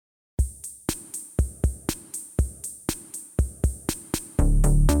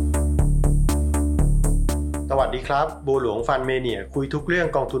สวัสดีครับบัวหลวงฟันเมเนียคุยทุกเรื่อง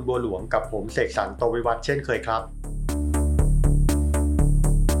กองทุนบัวหลวงกับผมเสกสรรโตวิวัฒน์เช่นเคยครับ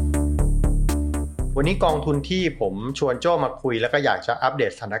วันนี้กองทุนที่ผมชวนโจ้มาคุยแล้วก็อยากจะอัปเด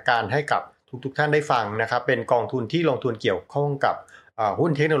ตสถานการณ์ให้กับทุกท่านได้ฟังนะครับเป็นกองทุนที่ลงทุนเกี่ยวข้องกับหุ้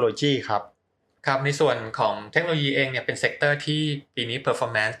นเทคโนโลยีครับครับในส่วนของเทคโนโลยีเองเนี่ยเป็นเซกเตอร์ที่ปีนี้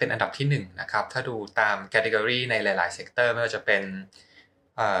performance เป็นอันดับที่1นะครับถ้าดูตาม category ในหลายๆเซกเตอร์ไม่ว่าจะเป็น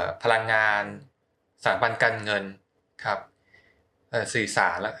พลังงานสถาบันการเงินครับสื่อสา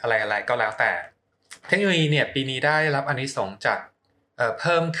รอะไรก็แล้วแต่เทคโนโลยีเนี่ยปีนี้ได้รับอานิสงส์จากเ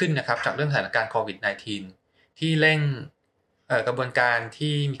พิ่มขึ้นนะครับจากเรื่องสถานการณ์โควิด -19 ที่เร่งกระบวนการ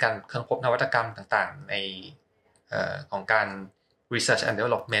ที่มีการค้นพบนวัตกรรมต่างๆในของการ research and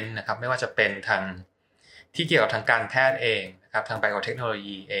development นะครับไม่ว่าจะเป็นทางที่เกี่ยวกับทางการแพทย์เองนะครับทาง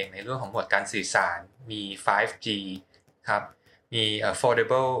biotechnology เองในเรื่องของหมวดการสื่อสารมี 5G ครับมี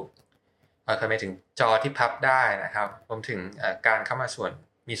foldable เคยไปถึงจอที่พับได้นะครับรวมถึงการเข้ามา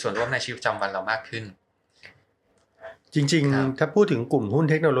มีส่วนร่วมในชีวิตประจำวันเรามากขึ้นจริงๆถ้าพูดถึงกลุ่มหุ้น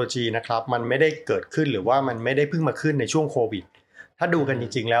เทคโนโลยีนะครับมันไม่ได้เกิดขึ้นหรือว่ามันไม่ได้เพิ่งมาขึ้นในช่วงโควิดถ้าดูกันจ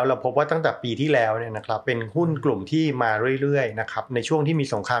ริงๆแล้วเราพบว่าตั้งแต่ปีที่แล้วเนี่ยนะครับเป็นหุ้นกลุ่มที่มาเรื่อยๆนะครับในช่วงที่มี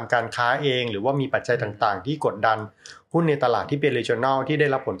สงครามการค้าเองหรือว่ามีปัจจัยต่างๆที่กดดันหุ้นในตลาดที่เป็น regional ที่ได้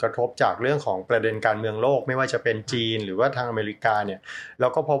รับผลกระทบจากเรื่องของประเด็นการเมืองโลกไม่ว่าจะเป็นจีนหรือว่าทางอเมริกาเนี่ยเรา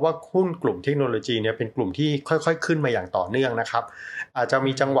ก็พบว่าหุ้นกลุ่มเทคโนโลยีเนี่ยเป็นกลุ่มที่ค่อยๆขึ้นมาอย่างต่อเนื่องนะครับอาจจะ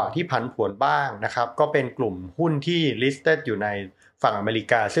มีจังหวะที่ผันผวนบ้างนะครับก็เป็นกลุ่มหุ้นที่ listed อยู่ในฝั่งอเมริ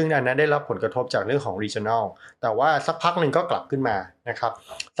กาซึ่งอันนั้นได้รับผลกระทบจากเรื่องของ regional แต่ว่าสักพักหนึ่งก็กลับขึ้นมานะครับ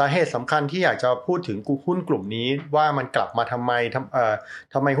สาเหตุสำคัญที่อยากจะพูดถึงหุ้นกลุ่มนี้ว่ามันกลับมาทำไม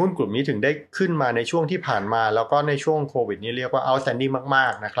หุ้นกลุ่มนี้ถึงได้ขึ้นมาในช่วงที่ผ่านมาแล้วก็ในช่วงโควิดนี้เรียกว่า outstanding มา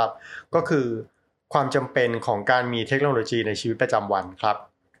กๆนะครับก็คือความจำเป็นของการมีเทคโนโลยีในชีวิตประจำวันครับ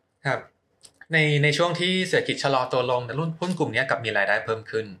ครับในช่วงที่เศรษฐกิจชะลอตัวลงแต่หุ้นกลุ่มนี้กลับมีรายได้เพิ่ม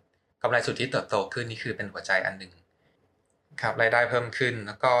ขึ้นกำไรสุทธิเติบโตขึ้นนี่คือเป็นหัวใจอันหนึ่งครับรายได้เพิ่มขึ้นแ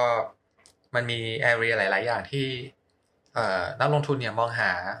ล้วก็มันมี area หลายๆอย่างที่นักลงทุนเนี่ยมองห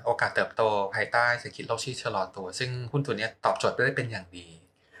าโอกาสเติบโตภายใต้เศรษฐกิจโลกที่ชะลอตัวซึ่งหุ้นตัวนี้ตอบโจทย์ได้เป็นอย่างดี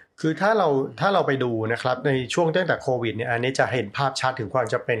คือถ้าเราไปดูนะครับในช่วงตั้งแต่โควิดเนี่ยอันนี้จะเห็นภาพชัดถึงความ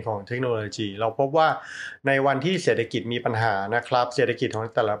จำเป็นของเทคโนโลยีเราพบว่าในวันที่เศรษฐกิจมีปัญหานะครับเศรษฐกิจของ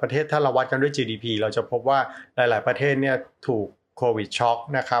แต่ละประเทศถ้าเราวัดกันด้วย GDP เราจะพบว่าหลายๆประเทศเนี่ยถูกโควิดช็อก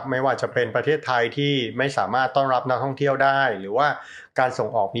นะครับไม่ว่าจะเป็นประเทศไทยที่ไม่สามารถต้อนรับนักท่องเที่ยวได้หรือว่าการส่ง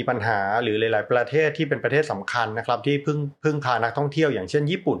ออกมีปัญหาหรือหลายๆประเทศที่เป็นประเทศสำคัญนะครับที่พึ่งพานักท่องเที่ยวอย่างเช่น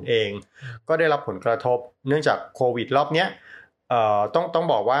ญี่ปุ่นเองก็ได้รับผลกระทบเนื่องจากโควิดรอบเนี้ยต้อง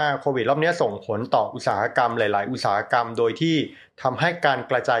บอกว่าโควิดรอบนี้ส่งผลต่ออุตสาหกรรมหลายๆอุตสาหกรรมโดยที่ทำให้การ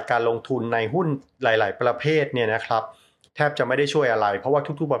กระจายการลงทุนในหุ้นหลายๆประเภทเนี่ยนะครับแทบจะไม่ได้ช่วยอะไรเพราะว่า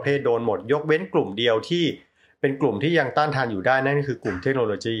ทุกๆประเภทโดนหมดยกเว้นกลุ่มเดียวที่เป็นกลุ่มที่ยังต้านทานอยู่ได้นั่นคือกลุ่มเทคโน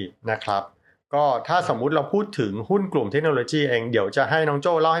โลยีนะครับก็ถ้าสมมุติเราพูดถึงหุ้นกลุ่มเทคโนโลยีเองเดี๋ยวจะให้น้องโ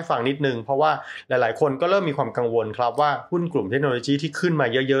จ้เล่าให้ฟังนิดนึงเพราะว่าหลายๆคนก็เริ่มมีความกังวลครับว่าหุ้นกลุ่มเทคโนโลยีที่ขึ้นมา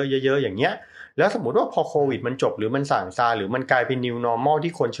เยอะๆอย่างเงี้ยแล้วสมมติว่าพอโควิดมันจบหรือมันส่างซาหรือมันกลายเป็น new normal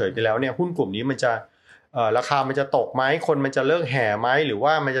ที่คนเฉยไปแล้วเนี่ยหุ้นกลุ่มนี้มันจะราคามันจะตกไหมคนมันจะเลิกแห่ไหมหรือ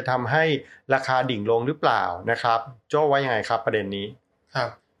ว่ามันจะทำให้ราคาดิ่งลงหรือเปล่านะครับโจ้ว่ายังไงครับประเด็นนี้ครับ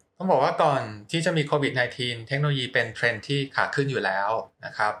ต้องบอกว่าก่อนที่จะมีโควิด -19 เทคโนโลยีเป็นเทรนด์ที่ขาขึ้นอยู่แล้วน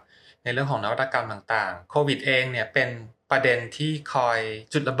ะครับในเรื่องของนวัตกรรมต่างๆโควิดเองเนี่ยเป็นประเด็นที่คอย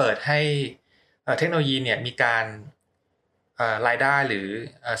จุดระเบิดให้เทคโนโลยีเนี่ยมีการรายได้หรือ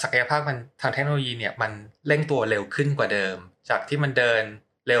ศักยภาพมันทางเทคโนโลยีเนี่ยมันเร่งตัวเร็วขึ้นกว่าเดิมจากที่มันเดิน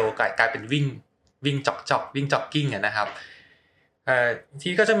เร็วกลายเป็นวิ่งจ็อกวิ่งจ็อกกิ้งนะครับ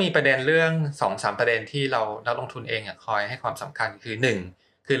ที่ก็จะมีประเด็นเรื่อง 2-3 ประเด็นที่นักลงทุนเองคอยให้ความสำคัญคือ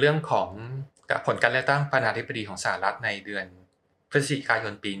1คือเรื่องของผลการเลือกตั้งประธานาธิบดีของสหรัฐในเดือนพฤศจิกาย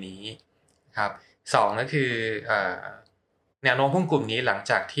นปีนี้ครับ2ก็คือแนวโน้มหุ้นกลุ่มนี้หลัง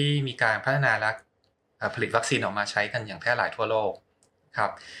จากที่มีการพัฒนาและผลิตวัคซีนออกมาใช้กันอย่างแพร่หลายทั่วโลกครั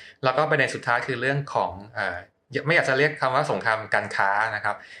บแล้วก็ประเด็นสุดท้ายคือเรื่องของไม่อยากจะเรียกคำว่าสงครามการค้านะค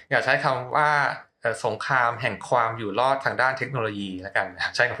รับอยากใช้คำว่าสงครามแห่งความอยู่รอดทางด้านเทคโนโลยีแล้วกัน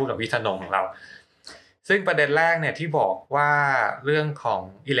ใช้คำพูดแบบวิทนงของเราซึ่งประเด็นแรกเนี่ยที่บอกว่าเรื่องของ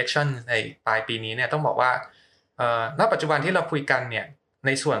election ในปลายปีนี้เนี่ยต้องบอกว่าณปัจจุบันที่เราคุยกันเนี่ยใน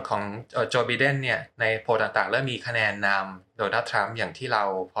ส่วนของโจไบเดนเนี่ยในโพลต่างๆเริ่มมีคะแนนนำโดนัลด์ทรัมป์อย่างที่เรา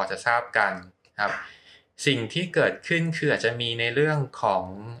พอจะทราบกันครับสิ่งที่เกิดขึ้นคืออาจจะมีในเรื่องของ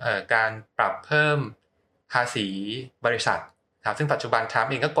การปรับเพิ่มภาษีบริษัทครับซึ่งปัจจุบันทรัมป์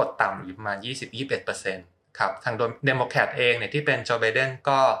เองก็กดต่ำอยู่ประมาณ 20-21% ครับทางเดโมแครตเองเนี่ยที่เป็นโจไบเดน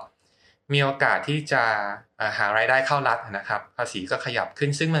ก็มีโอกาสที่จะหารายได้เข้ารัฐนะครับภาษีก็ขยับขึ้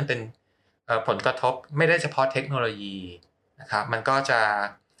นซึ่งมันเป็น ผลกระทบไม่ได้เฉพาะเทคโนโลยีนะครับมันก็จะ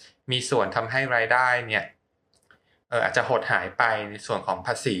มีส่วนทำให้รายได้เนี่ยอาจจะหดหายไปในส่วนของภ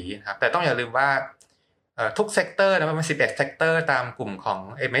าษีนะครับแต่ต้องอย่าลืมว่าทุกเซกเตอร์นะมัน11เซกเตอร์ตามกลุ่มของ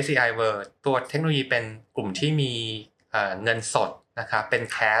MSCI World ตัวเทคโนโลยีเป็นกลุ่มที่มีเงินสดนะครับเป็น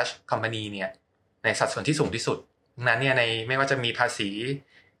cash company เนี่ยในสัดส่วนที่สูงที่สุดดังนั้นเนี่ยในไม่ว่าจะมีภาษี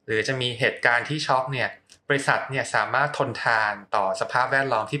หรือจะมีเหตุการณ์ที่ช็อคเนี่ยบริษัทเนี่ยสามารถทนทานต่อสภาพแวด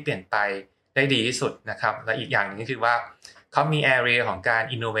ล้อมที่เปลี่ยนไปได้ดีที่สุดนะครับและอีกอย่างหนึ่งก็คือว่าเขามี area ของการ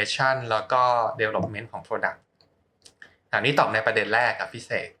innovation แล้วก็ development ของ product อันนี้ตอบในประเด็นแรกกับพี่เ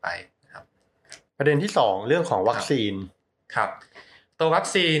สกไปนะครับประเด็นที่2เรื่องของวัคซีนครับตัววัค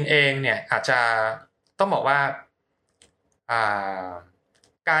ซีนเองเนี่ยอาจจะต้องบอกว่า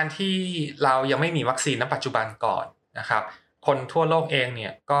การที่เรายังไม่มีวัคซีนณปัจจุบันก่อนนะครับคนทั่วโลกเองเนี่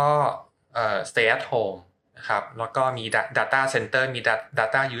ยก็stay at home นะครับแล้วก็มี data center มี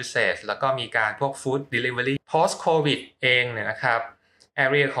data usage แล้วก็มีการพวก food delivery post covid เองเนี่ยนะครับ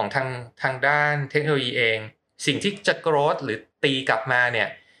area ของทางด้านเทคโนโลยีเองสิ่งที่จะ growth หรือตีกลับมาเนี่ย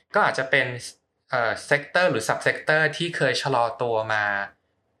ก็อาจจะเป็นsector หรือ subsector ที่เคยชะลอตัวมา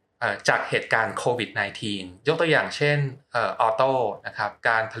จากเหตุการณ์โควิด -19 ยกตัวอย่างเช่นออโต้นะครับ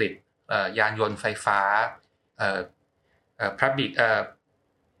การผลิตยานยนต์ไฟฟ้าpublic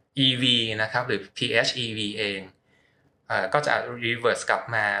EV นะครับหรือ PHEV เองก็จะ reverse กลับ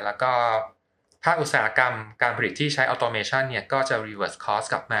มาแล้วก็ภาคอุตสาหกรรมการผลิตที่ใช้ automation เนี่ยก็จะ reverse cost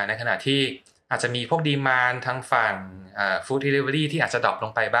กลับมาในขณะที่อาจจะมีพวก demand ทางฝั่งfood delivery ที่อาจจะดรอปล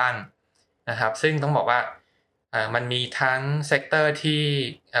งไปบ้างนะครับซึ่งต้องบอกว่ามันมีทั้งเซกเตอร์ที่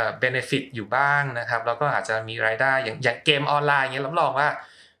benefit อยู่บ้างนะครับแล้วก็อาจจะมีรายได้อย่างเกมออนไลน์เงี้ยรับรองว่า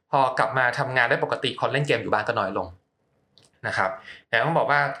พอกลับมาทำงานได้ปกติคนเล่นเกมอยู่บ้านก็น้อยลงนะครับแต่ต้องบอก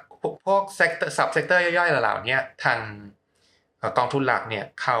ว่าพวกเซกเตอร์ซับเซกเตอร์ย่อยๆเหล่านี้ทางกองทุนหลักเนี่ย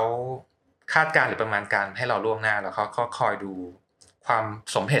เขาคาดการณ์หรือประมาณการให้เราล่วงหน้าแล้วเขาก็คอยดูความ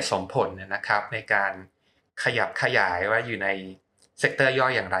สมเหตุสมผลนะครับในการขยับขยายว่าอยู่ในเซกเตอร์ย่อ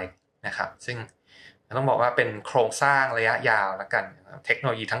ยอย่างไรนะครับซึ่งต้องบอกว่าเป็นโครงสร้างระยะยาวแล้วกันเทคโน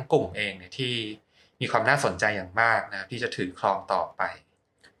โลยีทั้งกลุ่มเองเนี่ยที่มีความน่าสนใจอย่างมากนะที่จะถือครองต่อไป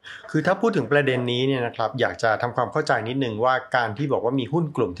คือถ้าพูดถึงประเด็นนี้เนี่ยนะครับอยากจะทำความเข้าใจนิดนึงว่าการที่บอกว่ามีหุ้น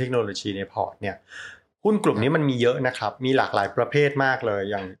กลุ่มเทคโนโลยีในพอร์ตเนี่ยหุ้นกลุ่มนี้มันมีเยอะนะครับมีหลากหลายประเภทมากเลย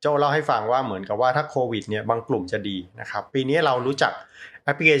อย่างโจ้เล่าให้ฟังว่าเหมือนกับว่าถ้าโควิดเนี่ยบางกลุ่มจะดีนะครับปีนี้เรารู้จักแอ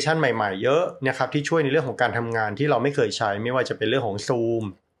ปพลิเคชันใหม่ๆเยอะนะครับที่ช่วยในเรื่องของการทำงานที่เราไม่เคยใช้ไม่ว่าจะเป็นเรื่องของ Zoom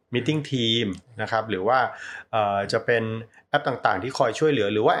Meeting Team นะครับหรือว่าจะเป็นแอปต่างๆที่คอยช่วยเหลือ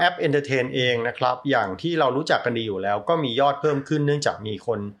หรือว่าแอป Entertain เองนะครับอย่างที่เรารู้จักกันดีอยู่แล้วก็มียอดเพิ่มขึ้นเนื่องจากมี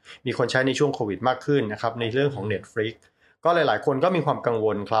คนใช้ในช่วงโควิดมากขึ้นนะครับในเรื่องของ Netflix ก็หลายๆคนก็มีความกังว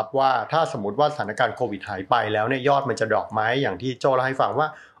ลครับว่าถ้าสมมติว่าสถานการณ์โควิดหายไปแล้วเนี่ยยอดมันจะดรอปไหมอย่างที่โจ้เล่าให้ฟังว่า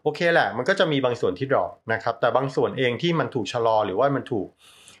โอเคแหละมันก็จะมีบางส่วนที่ดรอปนะครับแต่บางส่วนเองที่มันถูกชะลอหรือว่ามันถูก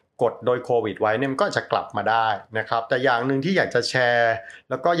กดโดยโควิดไว้เนี่ยมันก็จะกลับมาได้นะครับแต่อย่างนึงที่อยากจะแชร์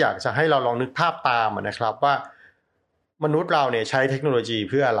แล้วก็อยากจะให้เราลองนึกภาพตามนะครับว่ามนุษย์เราเนี่ยใช้เทคโนโลยี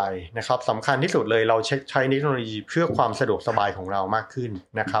เพื่ออะไรนะครับสำคัญที่สุดเลยเราใช้เทคโนโลยีเพื่อความสะดวกสบายของเรามากขึ้น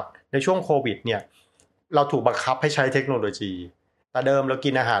นะครับในช่วงโควิดเนี่ยเราถูกบังคับให้ใช้เทคโนโลยีแต่เดิมเรากิ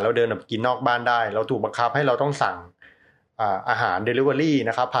นอาหารเราเดินออกไปกินนอกบ้านได้เราถูกบังคับให้เราต้องสั่งอาหาร Delivery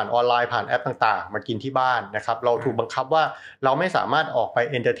นะครับผ่านออนไลน์ผ่านแอปต่างๆมากินที่บ้านนะครับเราถูกบังคับว่าเราไม่สามารถออกไป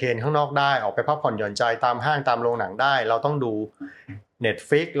เอนเตอร์เทนข้างนอกได้ออกไปพักผ่อนหย่อนใจตามห้างตามโรงหนังได้เราต้องดู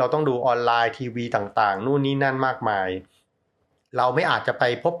Netflix เราต้องดูออนไลน์ทีวีต่างๆนู่นนี่นั่นมากมายเราไม่อาจจะไป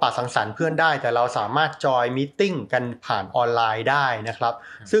พบปะสังสรรค์เพื่อนได้แต่เราสามารถจอยมีตติ้งกันผ่านออนไลน์ได้นะครับ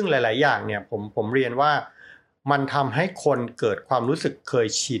ซึ่งหลายๆอย่างเนี่ยผมเรียนว่ามันทำให้คนเกิดความรู้สึกเคย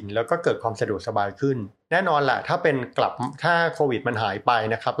ชินแล้วก็เกิดความสะดวกสบายขึ้นแน่นอนแหละถ้าโควิดมันหายไป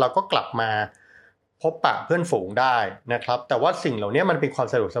นะครับเราก็กลับมาพบปะเพื่อนฝูงได้นะครับแต่ว่าสิ่งเหล่านี้มันเป็นความ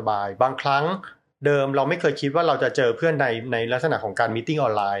สะดวกสบายบางครั้งเดิมเราไม่เคยคิดว่าเราจะเจอเพื่อนในลักษณะของการมีตติ้งออ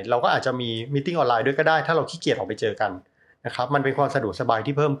นไลน์เราก็อาจจะมีมีตติ้งออนไลน์ด้วยก็ได้ถ้าเราขี้เกียจออกไปเจอกันนะครับมันเป็นความสะดวกสบาย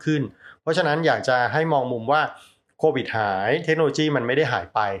ที่เพิ่มขึ้นเพราะฉะนั้นอยากจะให้มองมุมว่าโควิดหายเทคโนโลยีมันไม่ได้หาย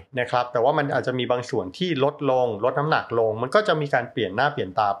ไปนะครับแต่ว่ามันอาจจะมีบางส่วนที่ลดน้ำหนักลงมันก็จะมีการเปลี่ยนหน้าเปลี่ยน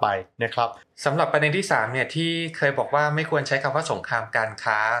ตาไปนะครับสำหรับประเด็นที่3เนี่ยที่เคยบอกว่าไม่ควรใช้คำว่าสงครามการ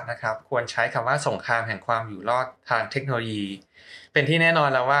ค้านะครับควรใช้คำว่าสงครามแห่งความอยู่รอดทางเทคโนโลยีเป็นที่แน่นอน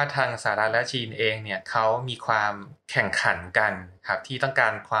แล้วว่าทางสหรัฐและจีนเองเนี่ยเขามีความแข่งขันกันครับที่ต้องกา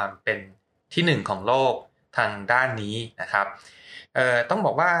รความเป็นที่1ของโลกทางด้านนี้นะครับต้องบ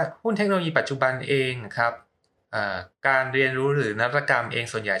อกว่าหุ้นเทคโนโลยีปัจจุบันเองครับการเรียนรู้หรือนวัตกรรมเอง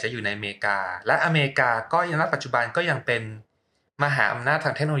ส่วนใหญ่จะอยู่ในอเมริกาและอเมริกาก็ยังณปัจจุบันก็ยังเป็นมหาอำนาจท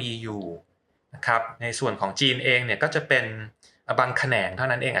างเทคโนโลยีอยู่นะครับในส่วนของจีนเองเนี่ยก็จะเป็น บางแขนงเท่า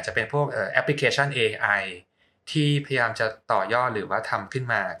นั้นเองอาจจะเป็นพวกแอปพลิเคชัน AI ที่พยายามจะต่อยอดหรือว่าทำขึ้น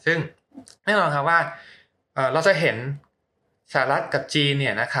มาซึ่งแน่นอนครับว่าเราจะเห็นสหรัฐกับจีนเ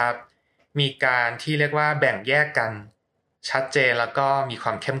นี่ยนะครับมีการที่เรียกว่าแบ่งแยกกันชัดเจนแล้วก็มีคว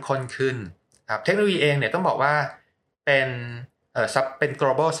ามเข้มข้นขึ้นครับเทคโนโลยีเองเนี่ยต้องบอกว่าเป็น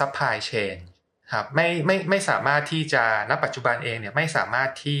global supply chain ครับไม่สามารถที่จะณปัจจุบันเองเนี่ยไม่สามารถ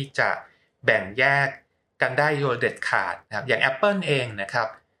ที่จะแบ่งแยกกันได้โดยเด็ดขาดนะครับอย่าง Apple เองนะครับ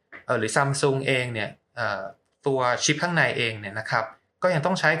หรือ Samsung เองเนี่ยตัวชิปข้างในเองเนี่ยนะครับก็ยัง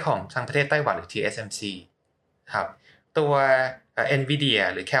ต้องใช้ของทางประเทศไต้หวันหรือ TSMC ครับตัว Nvidia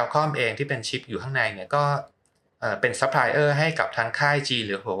หรือ Qualcomm เองที่เป็นชิปอยู่ข้างในเนี่ยก็เป็นซัพพลายเออร์ให้กับทางค่าย G ห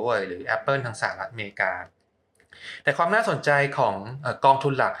รือ Huawei หรือ Apple ทางสหรัฐอเมริกาแต่ความน่าสนใจของกองทุ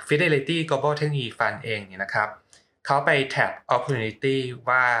นหลัก Fidelity Global Technology Fund เองเนี่ยนะครับเขาไป tap opportunity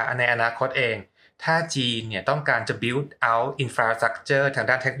ว่าในอนาคตเองถ้าจีนเนี่ยต้องการจะ build out infrastructure ทาง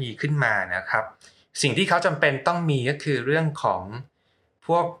ด้านเทคโนโลยีขึ้นมานะครับสิ่งที่เขาจำเป็นต้องมีก็คือเรื่องของพ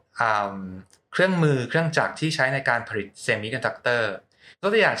วกเครื่องมือเครื่องจักรที่ใช้ในการผลิตเซมิคอนดักเตอร์ตั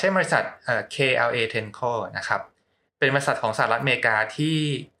วอย่างเช่นบริษัทKLA Tenco นะครับเป็นบริษัทของสหรัฐอเมริกาที่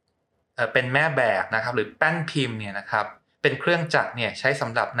เป็นแม่แบบนะครับหรือแป้นพิมพ์เนี่ยนะครับเป็นเครื่องจักรเนี่ยใช้ส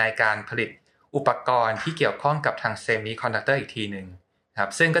ำหรับในการผลิตอุปกรณ์ที่เกี่ยวข้องกับทางเซมิคอนดักเตอร์อีกทีหนึ่งครั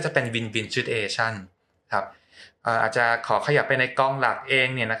บซึ่งก็จะเป็น win-win situation ครับอาจจะขอขยับไปในกองหลักเอง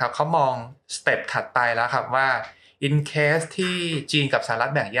เนี่ยนะครับเขามองสเต็ปถัดไปแล้วครับว่า in case ที่จีนกับสหรั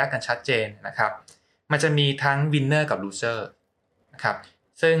ฐแบ่งแยกกันชัดเจนนะครับมันจะมีทั้ง winner กับ loser นะครับ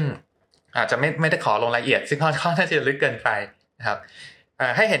ซึ่งอาจจะไม่ได้ขอลงรายละเอียดซึ่งค่อนข้างจะลึกเกินไปนะครับ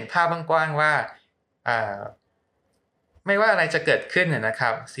ให้เห็นภาพกว้างๆว่าไม่ว่าอะไรจะเกิดขึ้นนะครั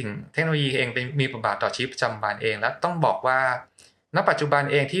บสิ่งเทคโนโลยีเองมีบทบาทต่อชีวิตประจำวันเองและต้องบอกว่าณปัจจุบัน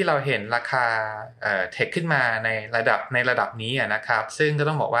เองที่เราเห็นราคาเทคขึ้นมาในระดับนี้นะครับซึ่งก็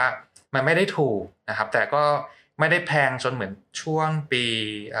ต้องบอกว่ามันไม่ได้ถูกนะครับแต่ก็ไม่ได้แพงจนเหมือนช่วงปี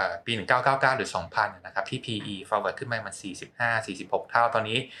1999หรือ2000นะครับที่ PE forward ขึ้นมามัน45-46เท่าตอน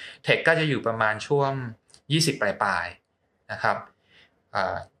นี้เทคก็จะอยู่ประมาณช่วง20ปลายๆนะครับ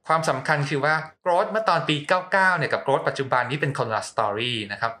ความสำคัญคือว่า growth เมื่อตอนปี99เนี่ยกับ growth ปัจจุบันนี้เป็นคนละ story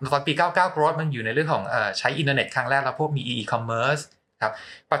นะครับตอนปี99 growth มันอยู่ในเรื่องของใช้อินเทอร์เน็ตครั้งแรกแล้วพวกมี e-commerce ครับ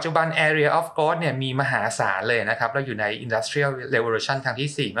ปัจจุบัน area of growth เนี่ยมีมหาศาลเลยนะครับเราอยู่ใน industrial revolution ครั้ง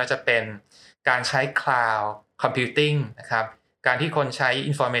ที่4ไม่ว่าจะเป็นการใช้ cloud computing นะครับการที่คนใช้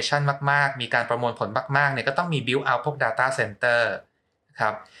information มากๆมีการประมวลผลมากๆเนี่ยก็ต้องมี build out พวก data center ค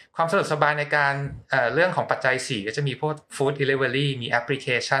รับความสะดวกสบายในการเรื่องของปัจจัย4ก็จะมีพวก food delivery มีแอปพลิเค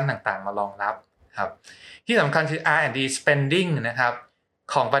ชันต่างๆมารองรับครับที่สำคัญคือ R&D spending นะครับ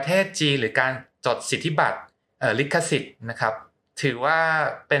ของประเทศจีนหรือการจดสิทธิบัตรลิขสิทธิ์นะครับถือว่า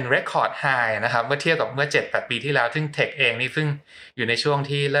เป็น record high นะครับเมื่อเทียบกับเมื่อ 7-8 ปีที่แล้วซึ่ง Tech เองนี่เพิ่งอยู่ในช่วง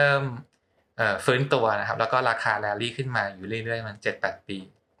ที่เริ่มฟื้นตัวนะครับแล้วก็ราคาแรลลี่ขึ้นมาอยู่เรื่อยๆมัน 7-8 ปี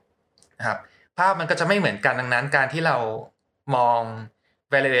นะครับภาพมันก็จะไม่เหมือนกันดังนั้นการที่เรามอง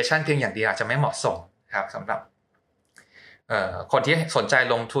valuation เพียงอย่างเดียวอาจจะไม่เหมาะสมครับสำหรับคนที่สนใจ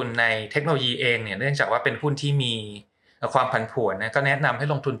ลงทุนในเทคโนโลยีเองเนี่ยเนื่องจากว่าเป็นหุ้นที่มีความผันผวนนะก็แนะนำให้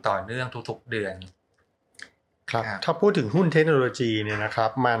ลงทุนต่อเนื่องทุกๆเดือนครับถ้าพูดถึงหุ้นเทคโนโลยีเนี่ยนะครั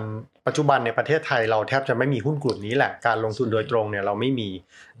บมันปัจจุบันในประเทศไทยเราแทบจะไม่มีหุ้นกลุ่มนี้แหละการลงทุนโดยตรงเนี่ยเราไม่มี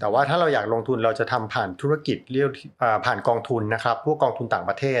แต่ว่าถ้าเราอยากลงทุนเราจะทำผ่านธุรกิจเรียกผ่านกองทุนนะครับพวกกองทุนต่าง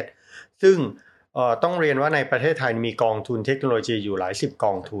ประเทศซึ่งต้องเรียนว่าในประเทศไทยมีกองทุนเทคโนโลยีอยู่หลาย10ก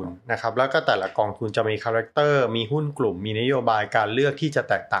องทุนนะครับแล้วก็แต่ละกองทุนจะมีคาแรคเตอร์มีหุ้นกลุ่มมีนโยบายการเลือกที่จะ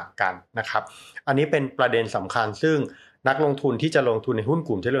แตกต่างกันนะครับอันนี้เป็นประเด็นสำคัญซึ่งนักลงทุนที่จะลงทุนในหุ้นก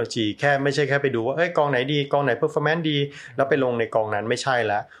ลุ่มเทคโนโลยีไม่ใช่แค่ไปดูว่ากองไหนดีกองไหน performance ดีแล้วไปลงในกองนั้นไม่ใช่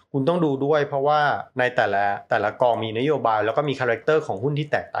แล้วคุณต้องดูด้วยเพราะว่าในแต่ละกองมีนโยบายแล้วก็มีคาแรคเตอร์ของหุ้นที่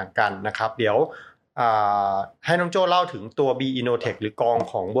แตกต่างกันนะครับเดี๋ยวให้น้องโจ้เล่าถึงตัว B Innotech หรือกอง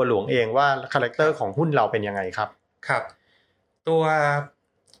ของบัวหลวงเองว่าคาแรคเตอร์ของหุ้นเราเป็นยังไงครับครับตัว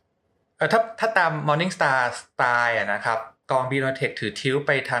ถ้าตาม Morningstar Style นะครับกอง B Innotech ถือทิลไ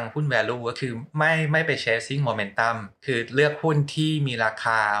ปทางหุ้น value ก็คือไม่ไป chasing momentum คือเลือกหุ้นที่มีราค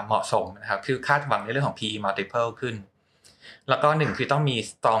าเหมาะสมนะครับคือคาดหวังในเรื่องของ PE multiple ขึ้นแล้วก็1คือต้องมี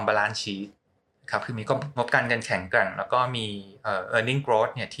strong balance sheet ครับคือมีงบการเงินแข็งแกร่งแล้วก็มีearning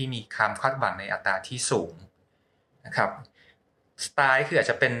growth เนี่ยที่มีความคาดหวังในอัตราที่สูงนะครับสไตล์คืออาจ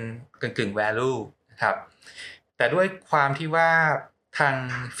จะเป็นกึ่ง value นะครับแต่ด้วยความที่ว่าทาง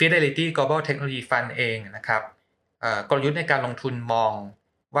Fidelity Global Technology Fund เองนะครับกลยุทธ์ในการลงทุนมอง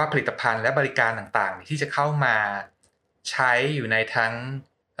ว่าผลิตภัณฑ์และบริการต่างๆที่จะเข้ามาใช้อยู่ในทั้ง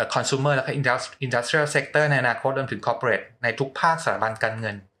consumer และก็ industrial sector ในอนาคตรวมถึง corporate ในทุกภาคสถาบันการเ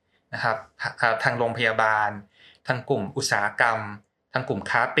งินนะครับทางโรงพยาบาล ทางกลุ่มอุตสาหกรรมทางกลุ่ม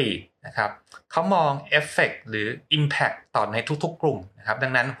ค้าปลีกนะครับเขามองเอฟเฟกต์หรือ Impact ต่อในทุกๆกลุ่มนะครับดั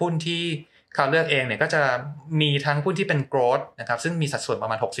งนั้นหุ้นที่เขาเลือกเองเนี่ยก็จะมีทั้งหุ้นที่เป็น growth นะครับซึ่งมีสัดส่วนประ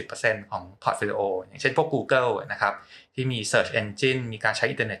มาณ 60% ของ portfolio อย่างเช่นพวก Google นะครับที่มี search engine มีการใช้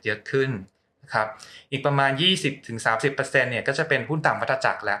อินเทอร์เน็ตเยอะขึ้นนะครับอีกประมาณ 20-30% เนี่ยก็จะเป็นหุ้นต่างวัฏ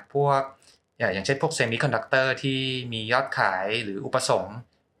จักรและพวกอย่างเช่นพวก semiconductor ที่มียอดขายหรืออุปสงค์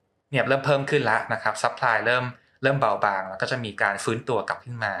เนี่ยเริ่มเพิ่มขึ้นแล้วนะครับ supply เริ่มเบาบางแล้วก็จะมีการฟื้นตัวกลับ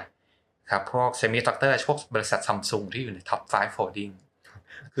ขึ้นมาครับพวก semiconductor พวกบริษัท Samsung ที่อยู่ใน top 5 holding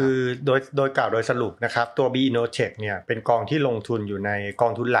คือโดยกล่าวโดยสรุปนะครับตัว B Innotech เนี่ยเป็นกองที่ลงทุนอยู่ในกอ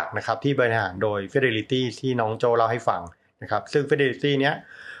งทุนหลักนะครับที่บริหารโดย Fidelity ที่น้องโจเล่าให้ฟังนะครับซึ่ง Fidelity เนี้ย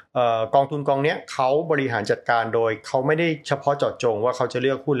กองทุนกองเนี้ยเขาบริหารจัดการโดยเขาไม่ได้เฉพาะเจาะจงว่าเขาจะเ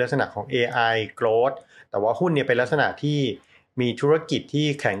ลือกหุ้นลักษณะของ AI growth แต่ว่าหุ้นเนี่ยเป็นลักษณะที่มีธุรกิจที่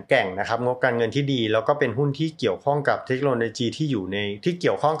แข็งแกร่งนะครับงบการเงินที่ดีแล้วก็เป็นหุ้นที่เกี่ยวข้องกับเทคโนโลยีที่เ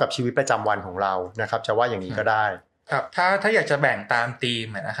กี่ยวข้องกับชีวิตประจำวันของเรานะครับจะว่าอย่างนี้ก็ได้ครับถ้าอยากจะแบ่งตามธีม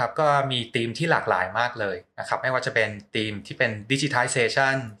นะครับก็มีธีมที่หลากหลายมากเลยนะครับไม่ว่าจะเป็นธีมที่เป็น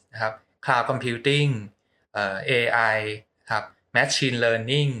digitization นะครับ cloud computing AI ครับ machine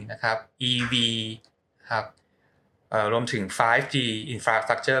learning นะครับ EV ครับรวมถึง 5G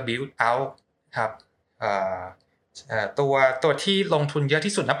infrastructure build out ครับตัวที่ลงทุนเยอะ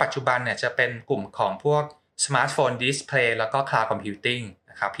ที่สุดณปัจจุบันเนี่ยจะเป็นกลุ่มของพวก smartphone display แล้วก็ cloud computing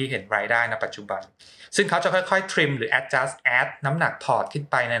นะครับที่เห็นรายได้ณปัจจุบันซึ่งเขาจะค่อยๆ trim หรือ add น้ำหนักพอร์ตขึ้น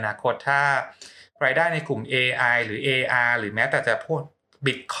ไปในอนาคตถ้ารายได้ในกลุ่ม AI หรือ AR หรือแม้แต่จะพวก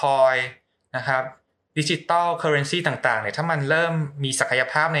Bitcoin นะครับDigital Currency ต่างๆเนี่ยถ้ามันเริ่มมีศักย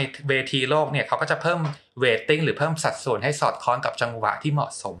ภาพในเวทีโลกเนี่ยเขาก็จะเพิ่ม weighting หรือเพิ่มสัดส่วนให้สอดคล้องกับจังหวะที่เหมา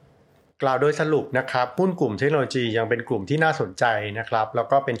ะสมกล่าวโดยสรุปนะครับหุ้นกลุ่มเทคโนโลยียังเป็นกลุ่มที่น่าสนใจนะครับแล้ว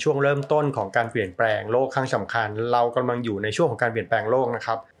ก็เป็นช่วงเริ่มต้นของการเปลี่ยนแปลงโลกครั้งสำคัญเรากำลังอยู่ในช่วงของการเปลี่ยนแปลงโลกนะค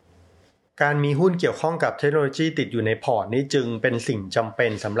รับการมีหุ้นเกี่ยวข้องกับเทคโนโลยีติดอยู่ในพอร์ตนี้จึงเป็นสิ่งจำเป็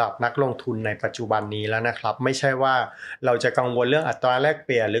นสำหรับนักลงทุนในปัจจุบันนี้แล้วนะครับไม่ใช่ว่าเราจะกังวลเรื่องอัตราแลกเป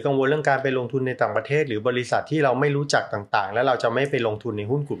ลี่ยนหรือกังวลเรื่องการไปลงทุนในต่างประเทศหรือบริษัทที่เราไม่รู้จักต่างๆและเราจะไม่ไปลงทุนใน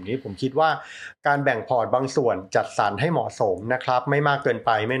หุ้นกลุ่มนี้ผมคิดว่าการแบ่งพอร์ตบางส่วนจัดสรรให้เหมาะสมนะครับไม่มากเกินไ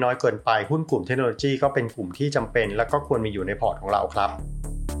ปไม่น้อยเกินไปหุ้นกลุ่มเทคโนโลยีก็เป็นกลุ่มที่จำเป็นและก็ควรมีอยู่ในพอร์ตของเราครับ